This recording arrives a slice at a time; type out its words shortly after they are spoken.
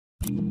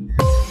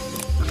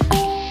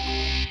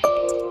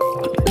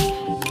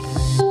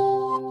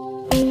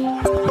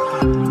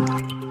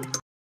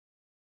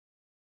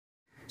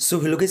So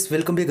hello guys,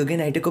 welcome back again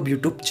iTechHub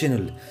YouTube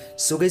channel.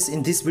 So guys,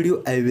 in this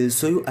video I will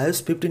show you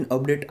iOS 15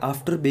 update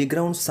after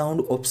background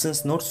sound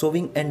options not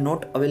showing and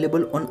not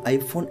available on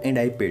iPhone and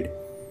iPad.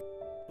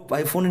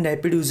 iPhone and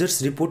iPad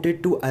users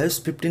reported to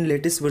iOS 15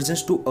 latest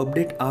versions to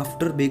update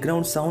after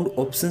background sound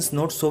options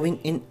not showing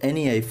in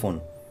any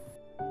iPhone.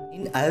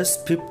 In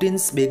iOS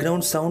 15's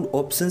background sound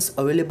options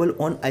available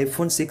on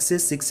iPhone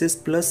 6s,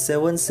 6s Plus,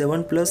 7,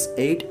 7 Plus,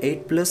 8,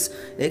 8 Plus,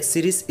 X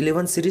series,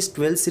 11 series,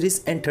 12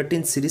 series and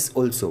 13 series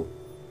also.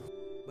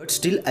 But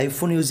still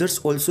iPhone users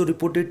also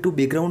reported to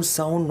background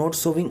sound not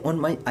showing on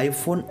my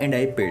iPhone and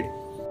iPad.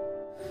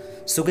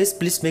 So guys,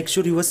 please make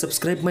sure you are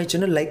subscribe my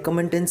channel, like,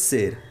 comment and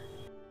share.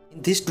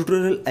 In this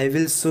tutorial I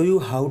will show you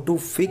how to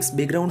fix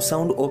background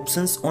sound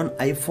options on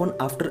iPhone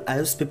after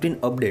iOS 15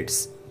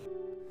 updates.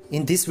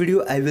 In this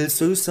video I will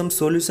show you some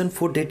solution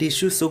for that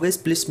issue, so guys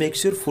please make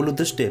sure follow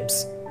the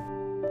steps.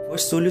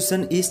 First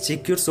solution is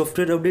check your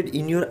software update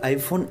in your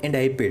iPhone and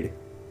iPad.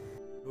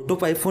 Lot of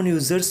iPhone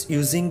users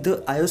using the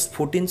iOS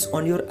 14s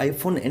on your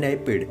iPhone and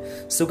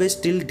iPad. So guys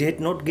still did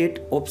not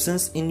get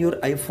options in your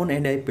iPhone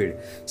and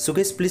iPad. So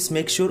guys please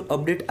make sure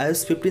update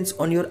iOS 15s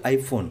on your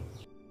iPhone.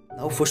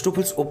 Now first of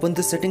all open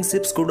the settings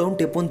app, scroll down,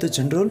 tap on the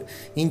general.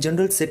 In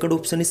general second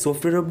option is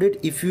software update.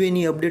 If you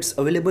any updates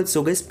available,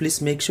 so guys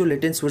please make sure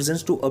latest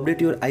versions to update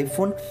your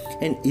iPhone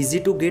and easy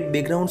to get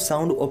background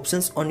sound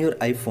options on your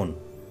iPhone.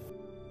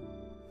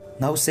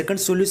 Now second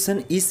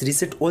solution is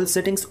reset all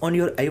settings on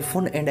your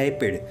iPhone and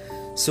iPad.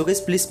 So guys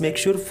please make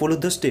sure follow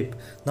the step.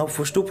 Now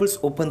first of all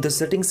open the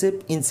settings app.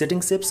 In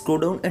settings app scroll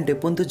down and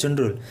tap on the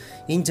general.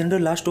 In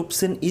general last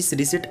option is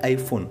reset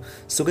iPhone.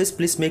 So guys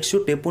please make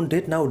sure tap on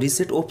that. Now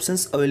reset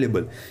options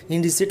available.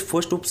 In reset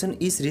first option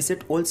is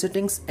reset all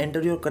settings,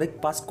 enter your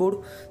correct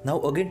passcode.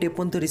 Now again tap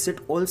on the reset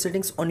all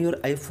settings on your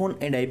iPhone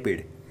and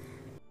iPad.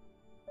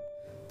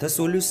 The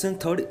solution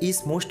third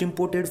is most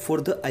important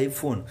for the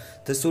iPhone.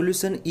 The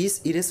solution is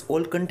erase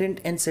all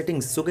content and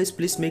settings. So guys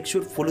please make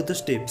sure follow the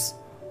steps.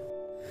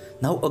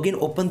 Now again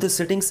open the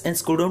settings and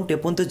scroll down,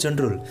 tap on the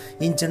general.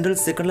 In general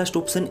second last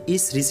option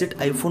is reset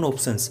iPhone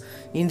options.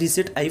 In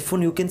reset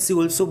iPhone you can see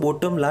also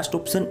bottom last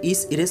option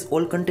is erase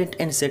all content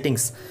and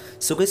settings.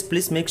 So guys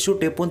please make sure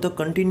tap on the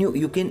continue.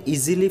 You can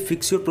easily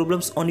fix your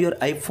problems on your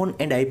iPhone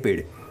and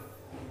iPad.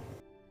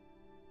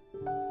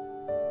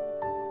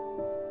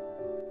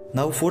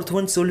 Now fourth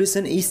one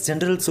solution is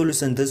general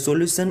solution. The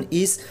solution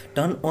is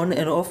turn on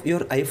and off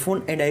your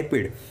iPhone and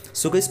iPad.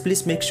 So guys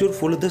please make sure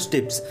follow the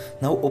steps.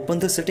 Now open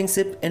the settings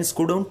app and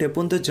scroll down, tap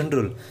on the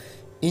general.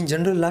 In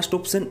general last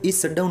option is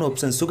shutdown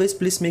option. So guys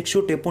please make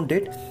sure tap on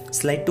that.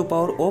 Slide to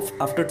power off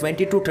after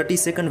 20 to 30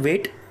 second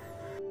wait.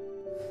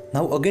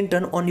 Now again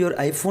turn on your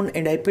iPhone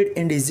and iPad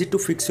and easy to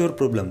fix your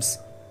problems.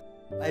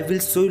 I will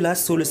show you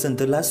last solution.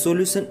 The last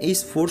solution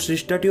is force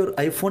restart your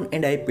iPhone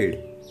and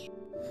iPad.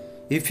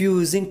 If you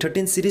using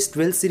 13 series,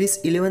 12 series,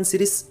 11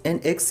 series and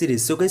X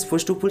series, so guys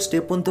first of all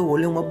tap on the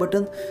volume up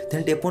button,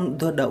 then tap on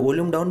the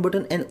volume down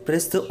button and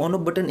press the on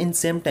off button in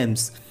same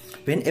times.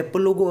 When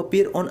Apple logo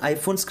appear on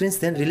iPhone screens,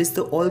 then release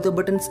all the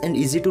buttons and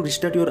easy to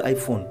restart your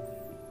iPhone.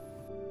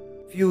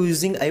 If you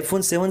using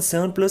iPhone 7,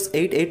 7 Plus,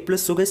 8, 8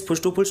 Plus, so guys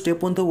first of all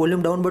tap on the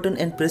volume down button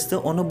and press the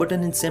on off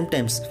button in same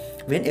times.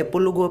 When Apple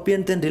logo appear,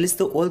 then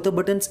release all the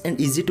buttons and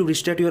easy to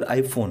restart your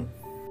iPhone.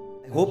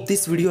 I hope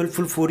this video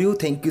helpful for you.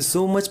 Thank you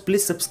so much.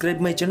 Please subscribe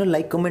my channel,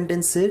 like, comment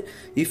and share.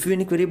 If you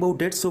any query about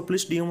that, so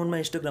please DM on my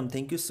Instagram.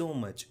 Thank you so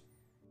much.